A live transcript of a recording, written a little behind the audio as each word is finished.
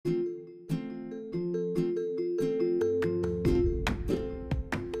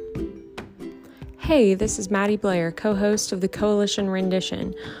Hey, this is Maddie Blair, co-host of the Coalition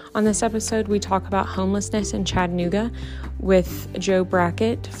Rendition. On this episode, we talk about homelessness in Chattanooga with Joe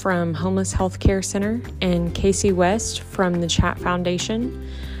Brackett from Homeless Healthcare Center and Kacy West from the CHATT Foundation.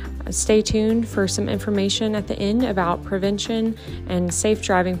 Stay tuned for some information at the end about prevention and safe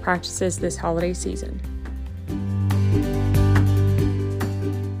driving practices this holiday season.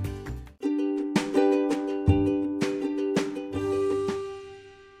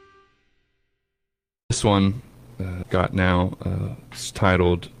 This one it's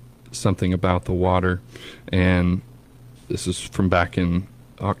titled Something About the Water, and this is from back in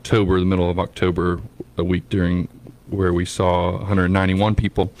October, the middle of October, a week during where we saw 191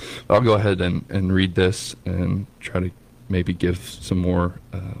 people. I'll go ahead and read this and try to maybe give some more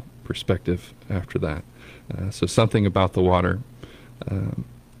perspective after that. So something about the water.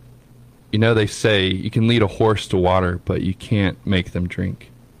 They say you can lead a horse to water, but you can't make them drink.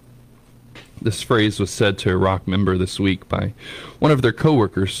 This phrase was said to a ROC member this week by one of their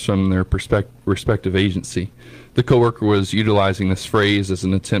coworkers from their respective agency. The coworker was utilizing this phrase as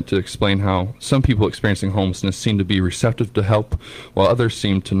an attempt to explain how some people experiencing homelessness seem to be receptive to help, while others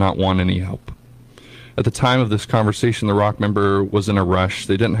seem to not want any help. At the time of this conversation, the ROC member was in a rush.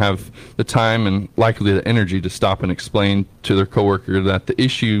 They didn't have the time and likely the energy to stop and explain to their coworker that the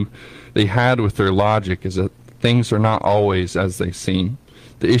issue they had with their logic is that things are not always as they seem.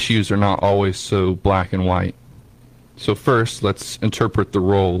 The issues are not always so black and white. So first, let's interpret the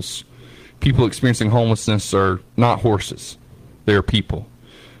roles. People experiencing homelessness are not horses. They are people.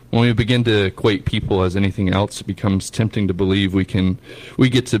 When we begin to equate people as anything else, it becomes tempting to believe we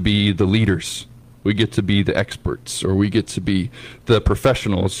get to be the leaders, we get to be the experts, or we get to be the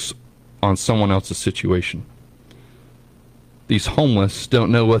professionals on someone else's situation. These homeless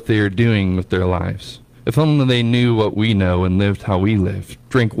don't know what they are doing with their lives. If only they knew what we know and lived how we live,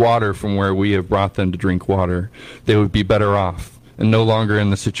 drink water from where we have brought them to drink water, they would be better off and no longer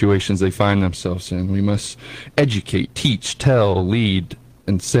in the situations they find themselves in. We must educate, teach, tell, lead,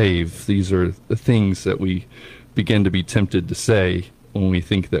 and save. These are the things that we begin to be tempted to say when we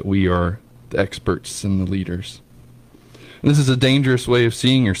think that we are the experts and the leaders. And this is a dangerous way of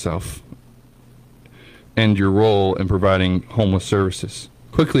seeing yourself and your role in providing homeless services.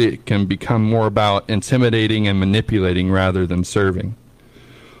 Quickly, it can become more about intimidating and manipulating rather than serving.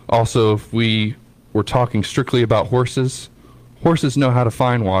 Also, if we were talking strictly about horses, horses know how to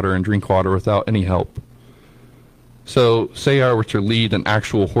find water and drink water without any help. So, say I were to lead an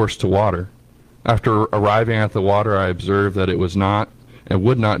actual horse to water. After arriving at the water, I observed that it was not and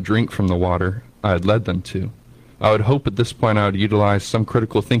would not drink from the water I had led them to. I would hope at this point I would utilize some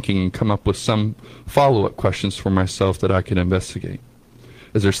critical thinking and come up with some follow-up questions for myself that I could investigate.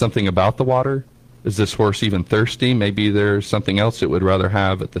 Is there something about the water? Is this horse even thirsty? Maybe there's something else it would rather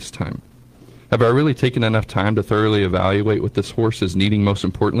have at this time. Have I really taken enough time to thoroughly evaluate what this horse is needing most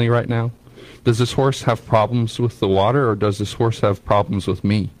importantly right now? Does this horse have problems with the water, or does this horse have problems with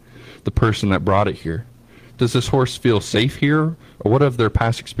me, the person that brought it here? Does this horse feel safe here, or what have their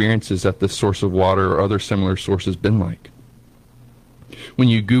past experiences at this source of water or other similar sources been like? When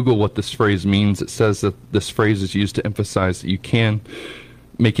you Google what this phrase means, it says that this phrase is used to emphasize that you can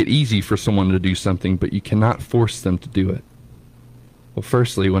make it easy for someone to do something, but you cannot force them to do it. Well,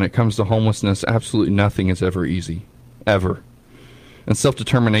 firstly, when it comes to homelessness, absolutely nothing is ever easy. Ever. And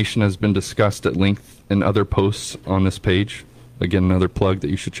self-determination has been discussed at length in other posts on this page. Again, another plug that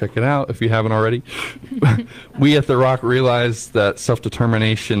you should check it out if you haven't already. We at The Rock realize that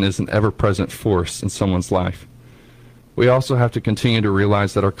self-determination is an ever-present force in someone's life. We also have to continue to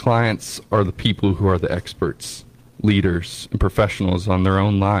realize that our clients are the people who are the experts, leaders, and professionals on their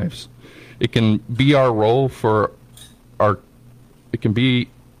own lives. It can be our role for our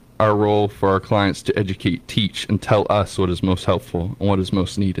clients to educate, teach, and tell us what is most helpful and what is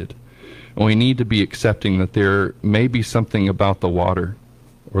most needed. And we need to be accepting that there may be something about the water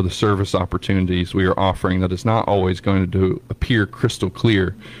or the service opportunities we are offering that is not always going to appear crystal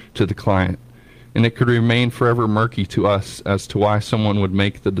clear to the client. And it could remain forever murky to us as to why someone would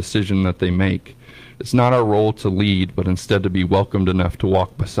make the decision that they make. It's not our role to lead, but instead to be welcomed enough to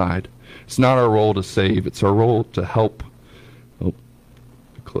walk beside. It's not our role to save, it's our role to help.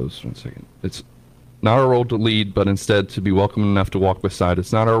 It's not our role to lead, but instead to be welcomed enough to walk beside.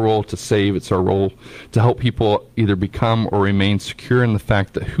 It's not our role to save, it's our role to help people either become or remain secure in the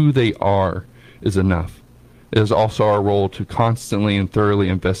fact that who they are is enough. It is also our role to constantly and thoroughly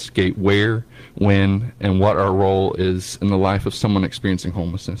investigate where, when, and what our role is in the life of someone experiencing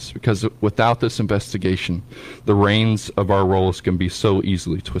homelessness. Because without this investigation, the reins of our roles can be so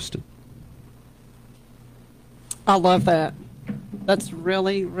easily twisted. I love that. That's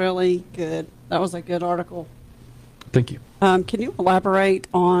really, really good. That was a good article. Thank you. Can you elaborate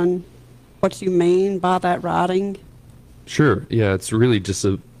on what you mean by that writing? Sure. Yeah, it's really just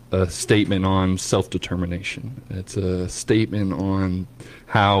a statement on self-determination. It's a statement on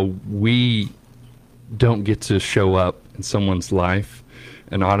how we don't get to show up in someone's life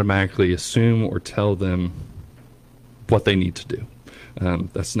and automatically assume or tell them what they need to do.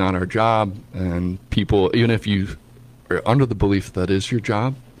 That's not our job, and people, even if you are under the belief that is your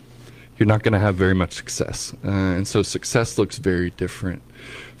job, you're not going to have very much success. And so success looks very different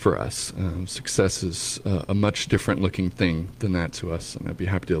for us. Success is a much different looking thing than that to us, and I'd be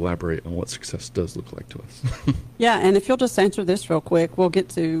happy to elaborate on what success does look like to us. Yeah, and if you'll just answer this real quick, we'll get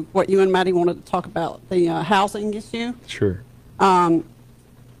to what you and Maddie wanted to talk about, the housing issue. Sure. A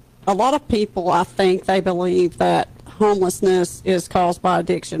lot of people, I think, they believe that homelessness is caused by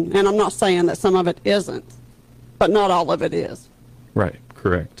addiction, and I'm not saying that some of it isn't, but not all of it is. Right,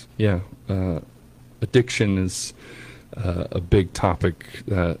 correct. Yeah. Addiction is a big topic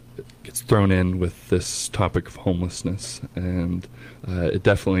that gets thrown in with this topic of homelessness, and it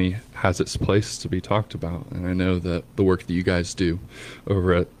definitely has its place to be talked about. And I know that the work that you guys do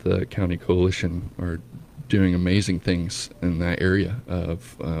over at the County Coalition are doing amazing things in that area.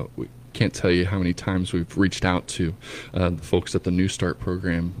 We can't tell you how many times we've reached out to the folks at the New Start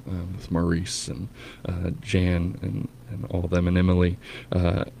program with Maurice and Jan and all of them, and Emily,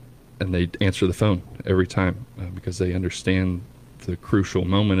 and they answer the phone every time because they understand the crucial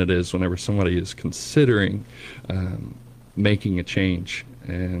moment it is whenever somebody is considering making a change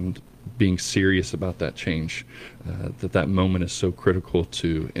and being serious about that change, that moment is so critical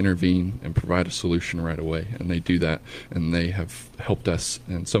to intervene and provide a solution right away. And they do that, and they have helped us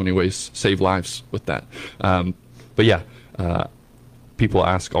in so many ways save lives with that. But yeah, people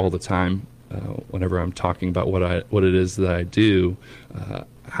ask all the time whenever I'm talking about what it is that I do,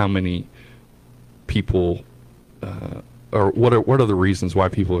 how many people or what are the reasons why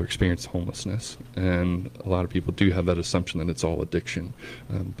people experience homelessness? And a lot of people do have that assumption that it's all addiction.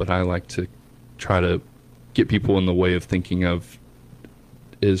 But I like to try to get people in the way of thinking of,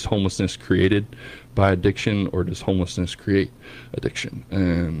 is homelessness created by addiction, or does homelessness create addiction?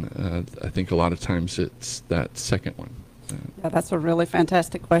 And I think a lot of times it's that second one. Yeah, that's a really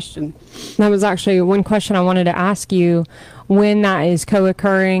fantastic question. That was actually one question I wanted to ask you. When that is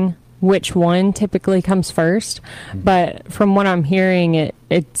co-occurring, which one typically comes first? But from what I'm hearing,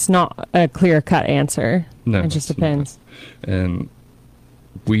 it's not a clear-cut answer. No, it just depends. Not. And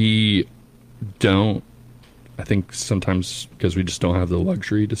we don't, I think sometimes because we just don't have the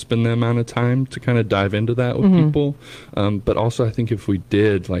luxury to spend the amount of time to kind of dive into that with people. But also I think if we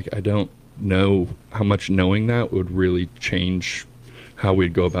did, I don't know how much knowing that would really change how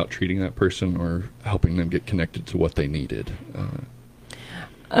we'd go about treating that person or helping them get connected to what they needed.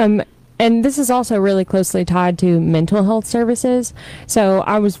 And this is also really closely tied to mental health services. So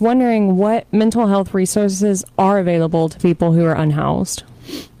I was wondering what mental health resources are available to people who are unhoused.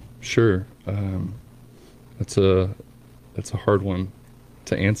 Sure. That's a hard one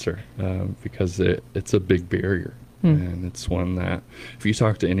to answer because it's a big barrier. And it's one that if you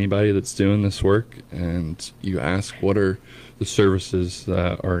talk to anybody that's doing this work and you ask what are the services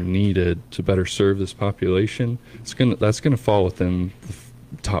that are needed to better serve this population, that's gonna fall within the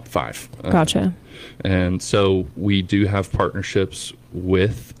top 5. Gotcha. And so we do have partnerships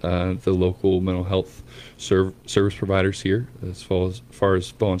with the local mental health service providers here, as far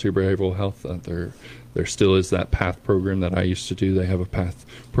as volunteer behavioral health. There still is that PATH program that I used to do. They have a PATH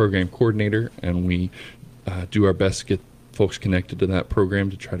program coordinator, and we do our best to get folks connected to that program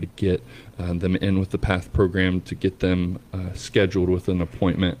to try to get them in with the PATH program, to get them scheduled with an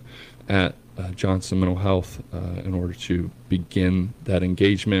appointment at Johnson Mental Health in order to begin that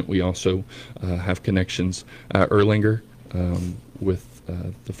engagement. We also have connections at Erlanger with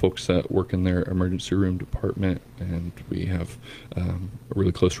the folks that work in their emergency room department, and we have a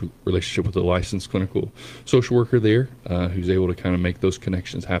really close relationship with a licensed clinical social worker there who's able to kind of make those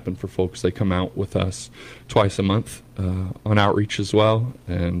connections happen for folks. They come out with us twice a month on outreach as well,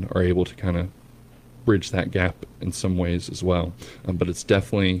 and are able to kind of bridge that gap in some ways as well. But it's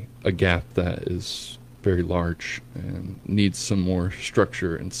definitely a gap that is very large and needs some more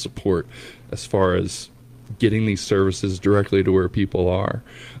structure and support as far as getting these services directly to where people are.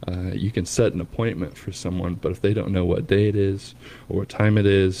 You can set an appointment for someone, but if they don't know what day it is or what time it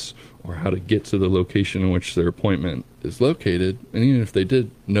is or how to get to the location in which their appointment is located, and even if they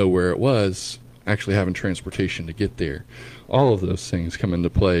did know where it was, actually having transportation to get there, all of those things come into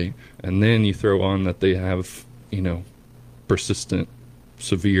play. And then you throw on that they have, persistent,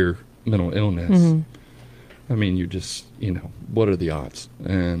 severe mental illness. I mean, you just, what are the odds?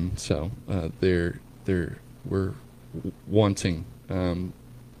 And so we're wanting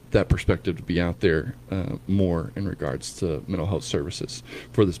that perspective to be out there more in regards to mental health services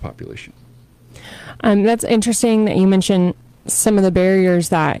for this population. That's interesting that you mentioned some of the barriers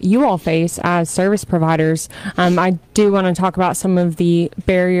that you all face as service providers. I do want to talk about some of the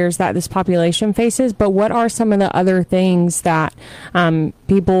barriers that this population faces, but what are some of the other things that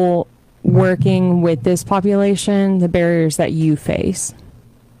people working with this population, the barriers that you face?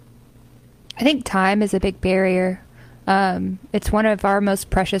 I think time is a big barrier. It's one of our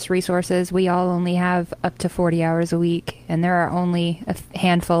most precious resources. We all only have up to 40 hours a week, and there are only a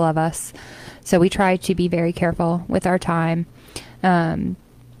handful of us. So we try to be very careful with our time.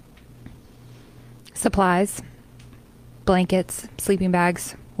 Supplies, blankets, sleeping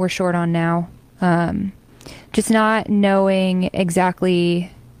bags, we're short on now. Just not knowing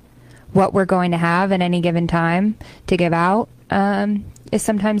exactly what we're going to have at any given time to give out is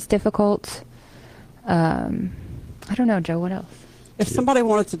sometimes difficult. I don't know, Joe, what else? If somebody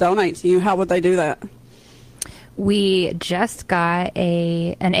wanted to donate to you, how would they do that? We just got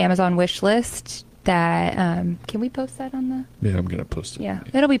an Amazon wish list that, can we post that on the? Yeah, I'm going to post it. Yeah,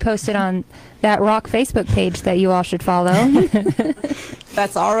 it'll be posted on that Rock Facebook page that you all should follow.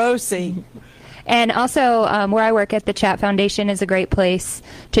 That's ROC. And also, where I work at the CHATT Foundation is a great place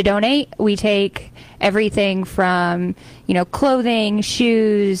to donate. We take everything from, clothing,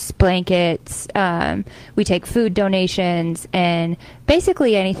 shoes, blankets. We take food donations, and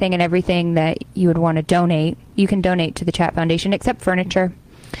basically anything and everything that you would want to donate, you can donate to the CHATT Foundation, except furniture.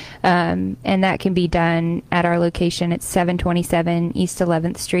 And that can be done at our location. It's 727 East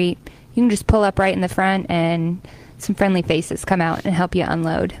 11th Street. You can just pull up right in the front, and some friendly faces come out and help you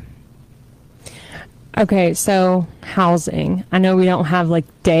unload. Okay, so housing. I know we don't have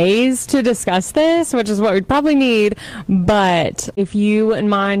days to discuss this, which is what we'd probably need, but if you wouldn't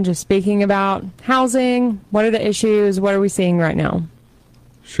mind just speaking about housing, what are the issues? What are we seeing right now?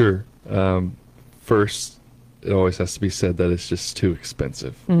 Sure. First, it always has to be said that it's just too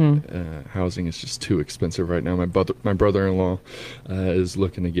expensive. Housing is just too expensive right now. My brother-in-law is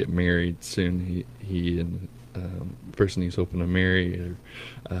looking to get married soon. He and the person he's hoping to marry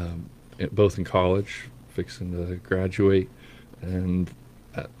are both in college, fixing to graduate, and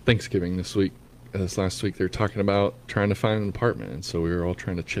at Thanksgiving this last week, they're talking about trying to find an apartment, and so we were all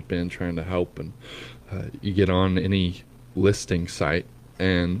trying to chip in, trying to help, and you get on any listing site,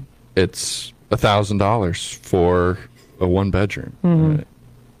 and it's $1,000 for a one-bedroom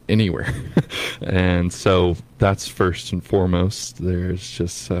anywhere, and so that's first and foremost. There's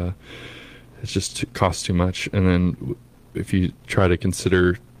just it's just costs too much, and then if you try to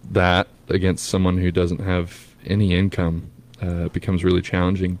consider that against someone who doesn't have any income, it becomes really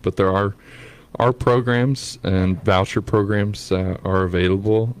challenging. But there are programs and voucher programs that are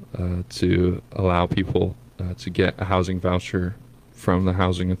available to allow people to get a housing voucher from the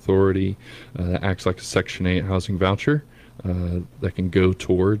Housing Authority that acts like a Section 8 housing voucher that can go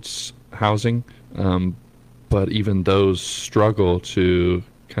towards housing. But even those struggle to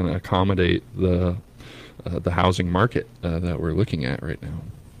kind of accommodate the housing market that we're looking at right now.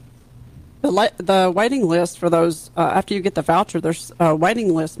 The waiting list for those, after you get the voucher, there's a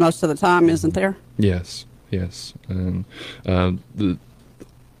waiting list most of the time, isn't there? Yes. And through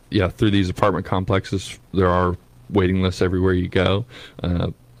these apartment complexes, there are waiting lists everywhere you go.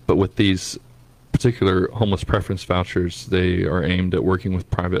 But with these particular homeless preference vouchers, they are aimed at working with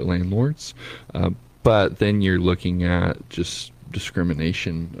private landlords. But then you're looking at just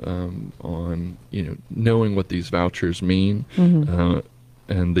discrimination on, knowing what these vouchers mean.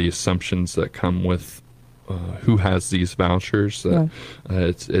 And the assumptions that come with who has these vouchers.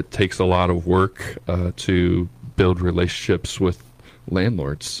 It takes a lot of work to build relationships with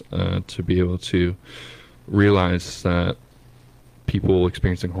landlords to be able to realize that people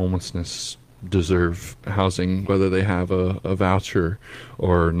experiencing homelessness deserve housing, whether they have a voucher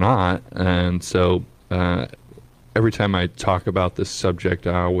or not. And so every time I talk about this subject,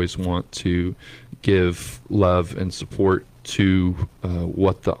 I always want to give love and support to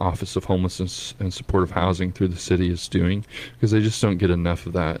what the Office of Homelessness and Supportive Housing through the city is doing, because they just don't get enough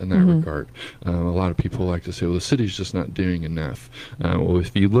of that in that regard. A lot of people like to say, well, the city's just not doing enough. Well,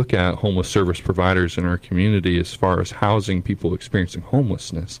 if you look at homeless service providers in our community as far as housing people experiencing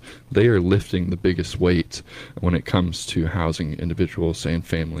homelessness, they are lifting the biggest weight when it comes to housing individuals and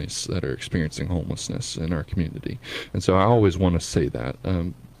families that are experiencing homelessness in our community. And so I always want to say that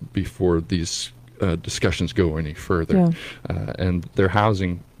before these discussions go any further. And they're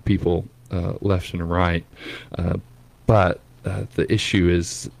housing people left and right. But the issue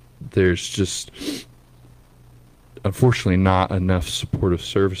is there's just unfortunately not enough supportive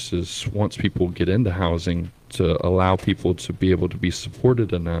services once people get into housing to allow people to be able to be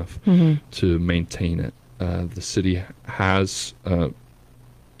supported enough to maintain it. The city has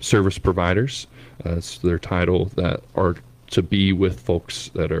service providers, it's their title, that are to be with folks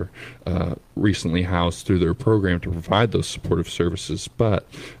that are recently housed through their program to provide those supportive services. But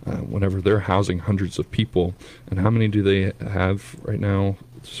whenever they're housing hundreds of people, and how many do they have right now?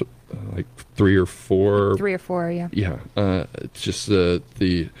 Like 3 or 4? 3 or 4, yeah. Yeah, it's just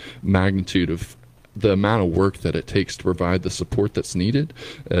the magnitude of the amount of work that it takes to provide the support that's needed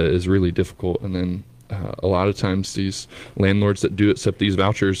is really difficult. And then a lot of times these landlords that do accept these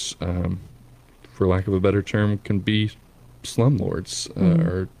vouchers, for lack of a better term, can be slumlords,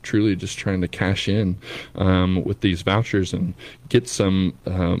 are truly just trying to cash in with these vouchers and get some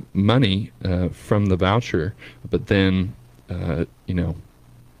money from the voucher, but then,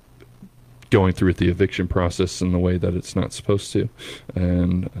 going through with the eviction process in the way that it's not supposed to.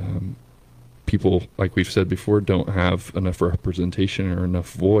 And people, like we've said before, don't have enough representation or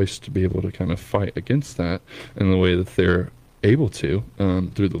enough voice to be able to kind of fight against that in the way that they're able to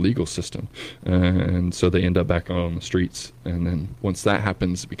through the legal system. And so they end up back on the streets. And then once that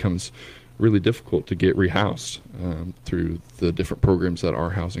happens, it becomes really difficult to get rehoused through the different programs that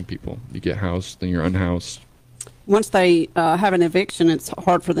are housing people. You get housed, then you're unhoused. Once they have an eviction, it's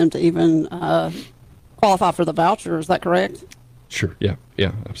hard for them to even qualify for the voucher. Is that correct? Sure. Yeah,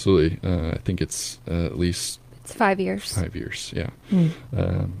 absolutely. I think it's at least... It's 5 years. 5 years, yeah.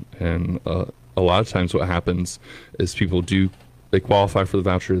 And a lot of times what happens is people they qualify for the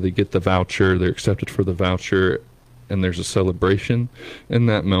voucher, they get the voucher, they're accepted for the voucher, and there's a celebration in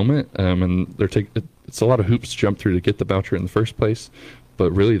that moment. And it's a lot of hoops to jump through to get the voucher in the first place.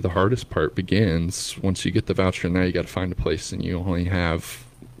 But really the hardest part begins once you get the voucher. Now you got to find a place, and you only have,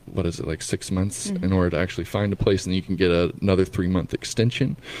 6 months in order to actually find a place, and you can get another 3-month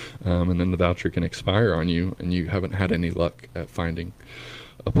extension, and then the voucher can expire on you, and you haven't had any luck at finding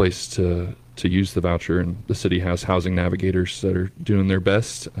a place to use the voucher. And the city has housing navigators that are doing their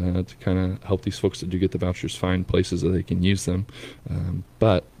best to kind of help these folks that do get the vouchers find places that they can use them.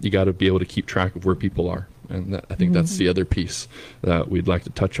 But you got to be able to keep track of where people are. And I think that's the other piece that we'd like to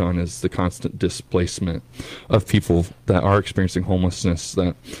touch on, is the constant displacement of people that are experiencing homelessness,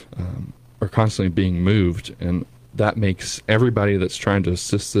 that are constantly being moved. And that makes everybody that's trying to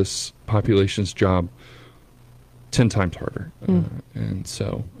assist this population's job 10 times harder. And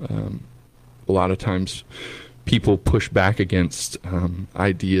so a lot of times people push back against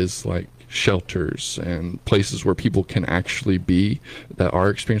ideas like shelters and places where people can actually be, that are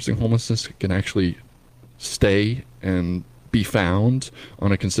experiencing homelessness, can actually stay and be found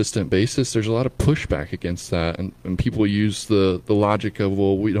on a consistent basis. There's a lot of pushback against that, and people use the logic of,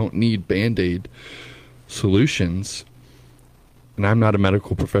 well, we don't need Band-Aid solutions. And I'm not a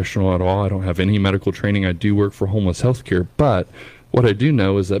medical professional at all. I don't have any medical training. I do work for homeless healthcare, but what I do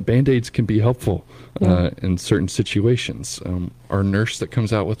know is that Band-Aids can be helpful in certain situations. Our nurse that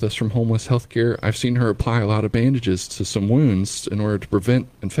comes out with us from homeless healthcare, I've seen her apply a lot of bandages to some wounds in order to prevent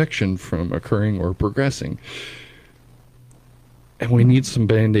infection from occurring or progressing. And we need some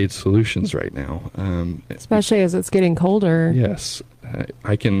Band-Aid solutions right now. Especially as it's getting colder. Yes.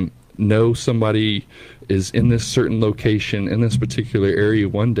 I can know somebody is in this certain location in this particular area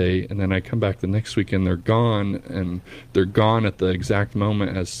one day, and then I come back the next week and they're gone, and they're gone at the exact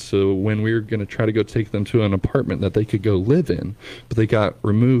moment as to when we were going to try to go take them to an apartment that they could go live in, but they got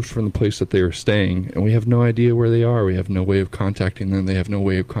removed from the place that they were staying, and we have no idea where they are. We have no way of contacting them. They have no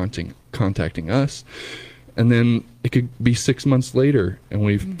way of contacting us. And then it could be 6 months later, and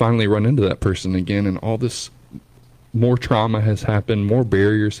we finally run into that person again, and all this more trauma has happened, more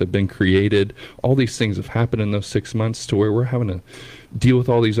barriers have been created. All these things have happened in those 6 months to where we're having to deal with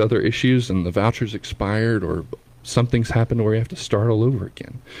all these other issues, and the voucher's expired, or something's happened where we have to start all over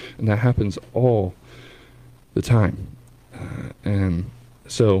again. And that happens all the time. And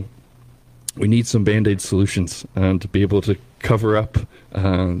so we need some Band-Aid solutions to be able to cover up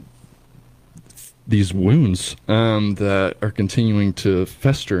these wounds that are continuing to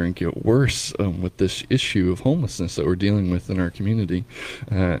fester and get worse with this issue of homelessness that we're dealing with in our community.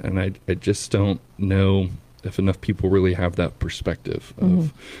 And I just don't know if enough people really have that perspective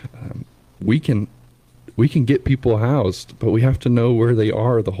of we can get people housed, but we have to know where they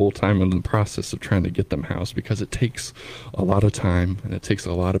are the whole time in the process of trying to get them housed, because it takes a lot of time, and it takes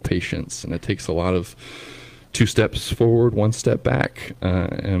a lot of patience, and it takes a lot of 2 steps forward, 1 step back.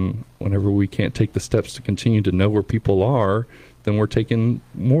 And whenever we can't take the steps to continue to know where people are, then we're taking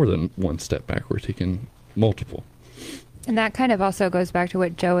more than 1 step back. We're taking multiple. And that kind of also goes back to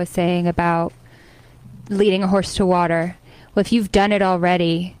what Joe was saying about, leading a horse to water. Well, if you've done it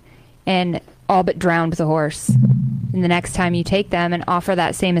already and all but drowned the horse, and the next time you take them and offer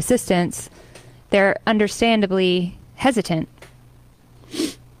that same assistance, they're understandably hesitant.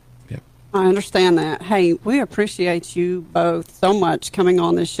 I understand that. Hey, we appreciate you both so much coming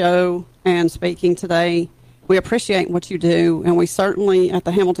on this show and speaking today. We appreciate what you do, and we certainly, at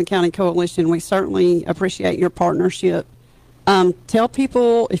the Hamilton County Coalition, we certainly appreciate your partnership. Tell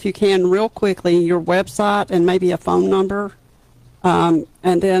people, if you can, real quickly, your website and maybe a phone number. And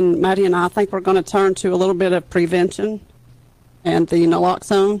then Maddie and I think we're going to turn to a little bit of prevention and the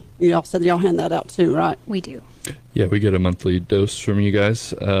naloxone. You all said y'all hand that out too, right? We do. Yeah, we get a monthly dose from you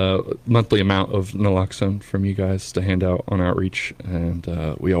guys, monthly amount of naloxone from you guys to hand out on outreach. And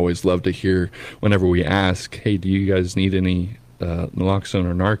we always love to hear whenever we ask, hey, do you guys need any naloxone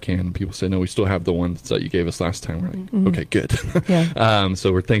or Narcan? People say, no, we still have the ones that you gave us last time. We're like, okay, good. Yeah.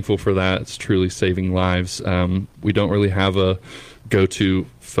 So we're thankful for that. It's truly saving lives. We don't really have a go-to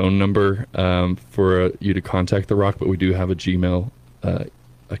phone number for you to contact the Rock, but we do have a Gmail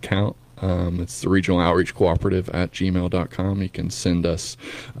account. It's the Regional Outreach Cooperative at gmail.com. You can send us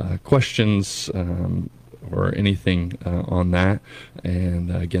questions or anything on that.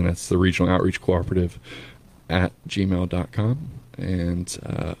 And again, that's the Regional Outreach Cooperative at gmail.com. And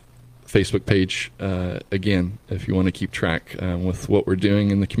Facebook page, again, if you want to keep track with what we're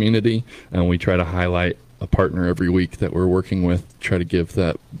doing in the community. And we try to highlight a partner every week that we're working with, try to give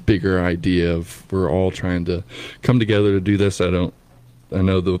that bigger idea of we're all trying to come together to do this. I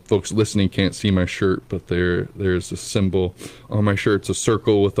know the folks listening can't see my shirt, but there's a symbol on my shirt. It's a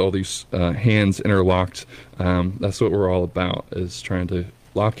circle with all these hands interlocked. That's what we're all about, is trying to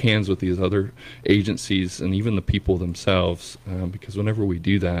lock hands with these other agencies and even the people themselves, because whenever we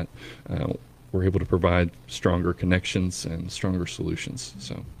do that, we're able to provide stronger connections and stronger solutions.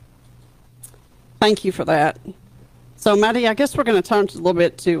 So, thank you for that. So, Maddie, I guess we're going to turn a little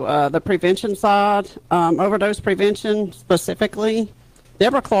bit to the prevention side, overdose prevention specifically.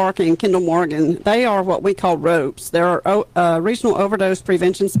 Deborah Clark and Kendall Morgan, they are what we call ROPEs. They're regional overdose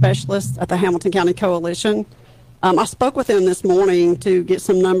prevention specialists at the Hamilton County Coalition. I spoke with them this morning to get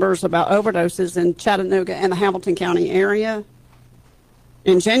some numbers about overdoses in Chattanooga and the Hamilton County area.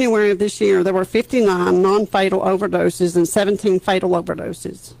 In January of this year, there were 59 non-fatal overdoses and 17 fatal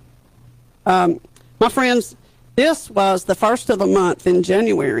overdoses. My friends, this was the first of the month in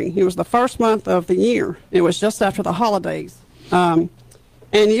January. It was the first month of the year. It was just after the holidays.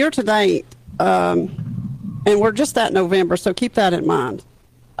 And year to date, and we're just at November, so keep that in mind.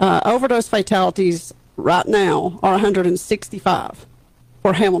 Overdose fatalities right now are 165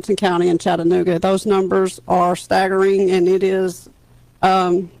 for Hamilton County and Chattanooga. Those numbers are staggering, and it is,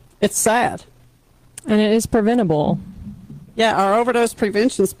 it's sad. And it is preventable. Yeah, our overdose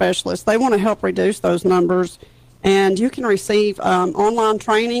prevention specialists, they want to help reduce those numbers. And you can receive online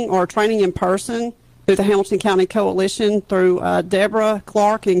training or training in person through the Hamilton County Coalition through Deborah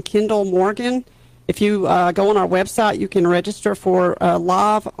Clark and Kendall Morgan. If you go on our website, you can register for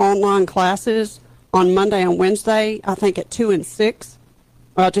live online classes on Monday and Wednesday, I think at 2 and 6.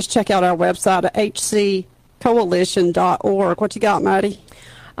 Just check out our website at hccoalition.org. What you got, Maddie?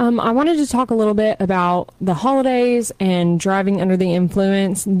 I wanted to talk a little bit about the holidays and driving under the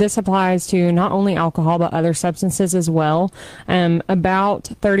influence. This applies to not only alcohol, but other substances as well. About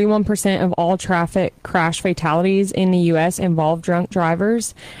 31% of all traffic crash fatalities in the U.S. involve drunk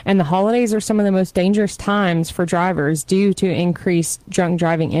drivers, and the holidays are some of the most dangerous times for drivers due to increased drunk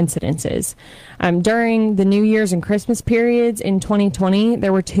driving incidences. During the New Year's and Christmas periods in 2020,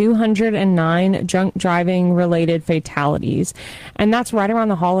 there were 209 drunk driving related fatalities. And that's right around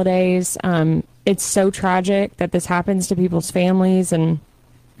the holidays. It's so tragic that this happens to people's families, and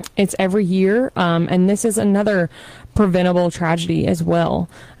it's every year. And this is another preventable tragedy as well.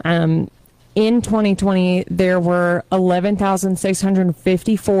 In 2020, there were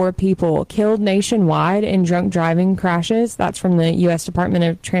 11,654 people killed nationwide in drunk driving crashes. That's from the U.S. Department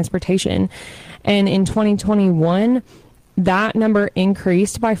of Transportation. And in 2021, that number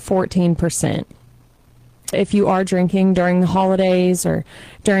increased by 14%. If you are drinking during the holidays or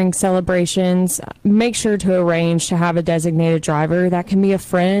during celebrations, make sure to arrange to have a designated driver. That can be a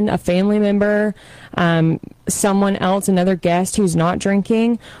friend, a family member, someone else, another guest who's not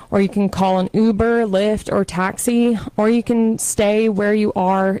drinking, or you can call an Uber, Lyft, or taxi, or you can stay where you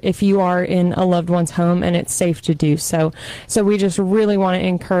are if you are in a loved one's home and it's safe to do so. So we just really want to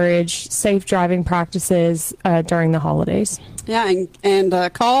encourage safe driving practices during the holidays. Yeah,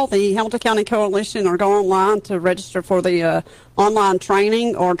 and call the Hamilton County Coalition or go online to register for the online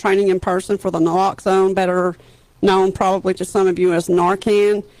training or training in person for the naloxone, better known probably to some of you as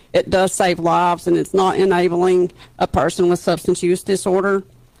Narcan. it does save lives, and it's not enabling a person with substance use disorder.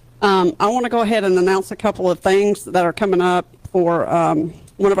 I want to go ahead and announce a couple of things that are coming up for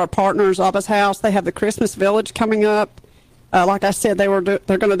one of our partners, Abba's House. They have the Christmas Village coming up. Like I said, they're going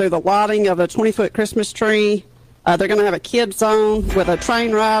to do the lighting of a 20-foot Christmas tree. They're going to have a kids zone with a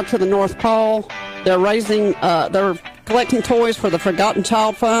train ride to the North Pole. They're collecting toys for the Forgotten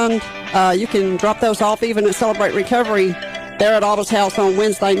Child Fund. You can drop those off even at Celebrate Recovery there at Abba's House on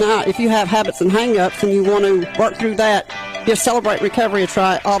Wednesday night. If you have habits and hang-ups and you want to work through that, give Celebrate Recovery a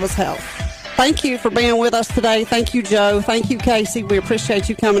try at Abba's House. Thank you for being with us today. Thank you, Joe. Thank you, Kacy. We appreciate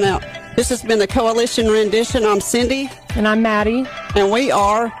you coming out. This has been the Coalition Rendition. I'm Cindy. And I'm Maddie. And we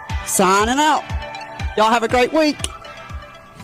are signing out. Y'all have a great week.